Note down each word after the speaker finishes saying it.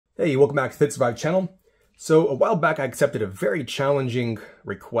Hey, welcome back to the Fit Survive channel. So a while back I accepted a very challenging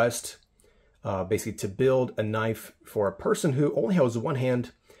request, basically to build a knife for a person who only has one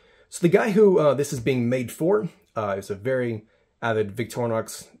hand. So the guy who this is being made for is a very avid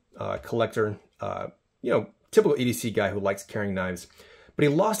Victorinox collector, typical EDC guy who likes carrying knives. But he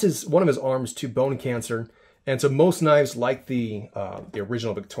lost one of his arms to bone cancer, and so most knives, like the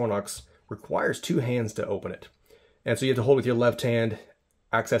original Victorinox, requires two hands to open it. And so you have to hold it with your left hand,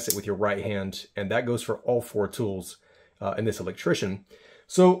 access it with your right hand, and that goes for all four tools in this electrician.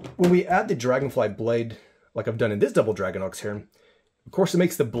 So when we add the Dragonfly blade, like I've done in this double Dragonfly here, of course it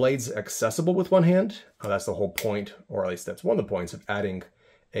makes the blades accessible with one hand. That's the whole point, or at least that's one of the points of adding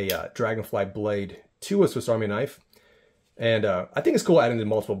a Dragonfly blade to a Swiss Army knife. And I think it's cool adding the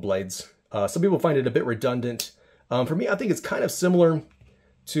multiple blades. Some people find it a bit redundant. For me, I think it's kind of similar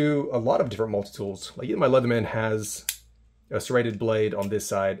to a lot of different multi-tools. Like my Leatherman has a serrated blade on this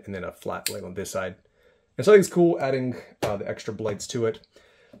side and then a flat blade on this side. And so I think it's cool adding the extra blades to it.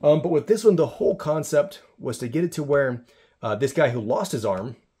 But with this one, the whole concept was to get it to where this guy who lost his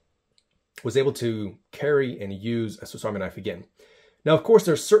arm was able to carry and use a Swiss Army knife again. Now, of course,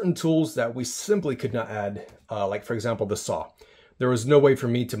 there's certain tools that we simply could not add, like, for example, the saw. There was no way for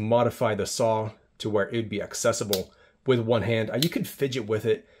me to modify the saw to where it would be accessible with one hand. You could fidget with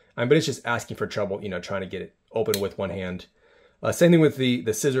it, but it's just asking for trouble, trying to get it open with one hand. Same thing with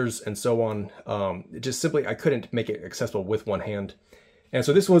the scissors and so on. It just simply, I couldn't make it accessible with one hand. And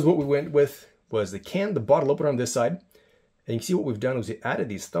so this was what we went with, was the bottle opener on this side. And you can see what we've done was we added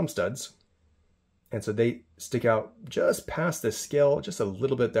these thumb studs. And so they stick out just past the scale, just a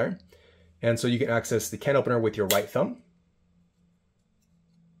little bit there. And so you can access the can opener with your right thumb.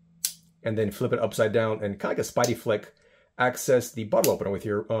 And then flip it upside down and kind of like a Spidey flick, access the bottle opener with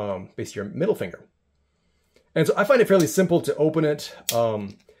your, basically your middle finger. And so I find it fairly simple to open it.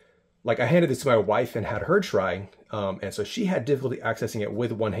 Like I handed this to my wife and had her try. And so she had difficulty accessing it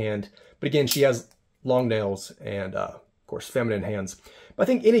with one hand. But again, she has long nails and, of course, feminine hands. But I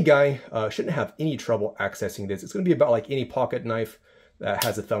think any guy shouldn't have any trouble accessing this. It's going to be about like any pocket knife that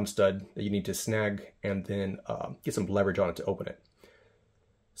has a thumb stud that you need to snag and then get some leverage on it to open it.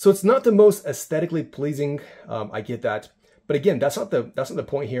 So it's not the most aesthetically pleasing. I get that. But again, that's not the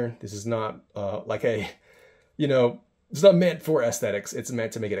point here. This is not like a... it's not meant for aesthetics. It's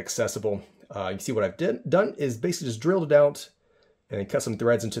meant to make it accessible. You see what I've done is basically just drilled it out and then cut some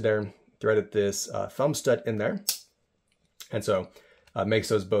threads into there, threaded this thumb stud in there. And so it makes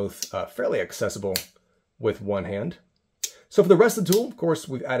those both fairly accessible with one hand. So for the rest of the tool, of course,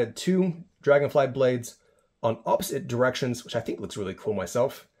 we've added two Dragonfly blades on opposite directions, which I think looks really cool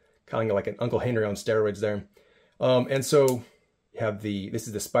myself. Kind of like an Uncle Henry on steroids there. And so you have this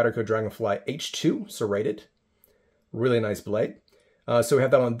is the Spyderco Dragonfly H2 serrated. Really nice blade. So we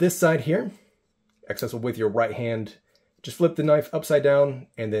have that on this side here, accessible with your right hand. Just flip the knife upside down,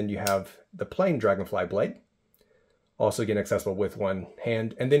 and then you have the plain Dragonfly blade. Also again, accessible with one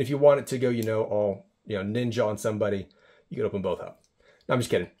hand. And then if you want it to go, all, ninja on somebody, you can open both up. No, I'm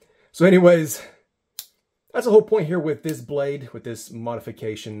just kidding. So anyways, that's the whole point here with this blade, with this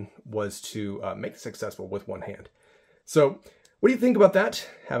modification, was to make this accessible with one hand. So what do you think about that?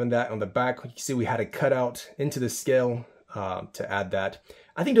 Having that on the back, you can see we had to cut out into the scale to add that.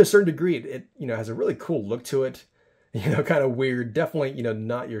 I think to a certain degree, it has a really cool look to it. Kind of weird. Definitely,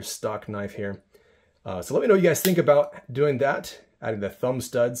 not your stock knife here. So let me know what you guys think about doing that, adding the thumb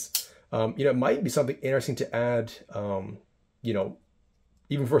studs. It might be something interesting to add,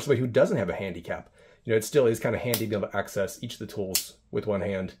 even for somebody who doesn't have a handicap. It still is kind of handy to be able to access each of the tools with one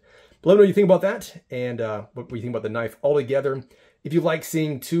hand. But let me know what you think about that, and what you think about the knife altogether. If you like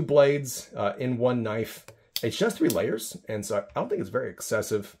seeing two blades in one knife, it's just 3 layers, and so I don't think it's very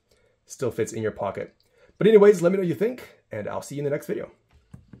excessive. Still fits in your pocket. But anyways, let me know what you think, and I'll see you in the next video.